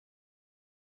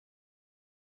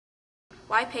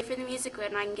Why pay for the music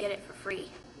when I can get it for free?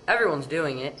 Everyone's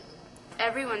doing it.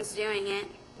 Everyone's doing it.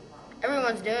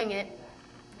 Everyone's doing it.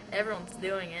 Everyone's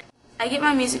doing it. I get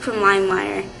my music from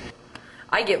Limewire.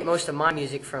 I get most of my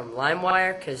music from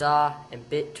Limewire, Kazaa, and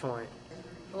BitTorrent.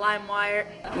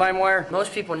 Limewire.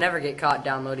 Most people never get caught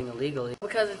downloading illegally.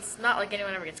 Because it's not like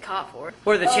anyone ever gets caught for it.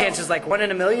 What are the chances, like 1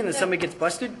 in a million, that somebody gets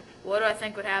busted? What do I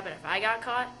think would happen if I got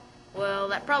caught? Well,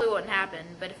 that probably wouldn't happen,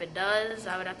 but if it does,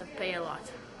 I would have to pay a lot.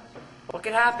 What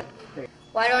could happen?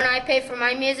 Why don't I pay for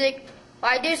my music?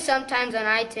 Well, I do sometimes on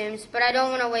iTunes, but I don't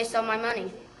want to waste all my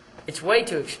money. It's way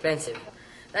too expensive.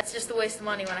 That's just a waste of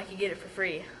money when I could get it for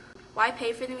free. Why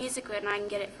pay for the music when I can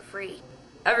get it for free?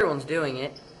 Everyone's doing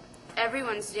it.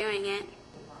 Everyone's doing it.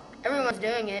 Everyone's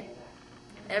doing it.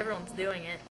 Everyone's doing it.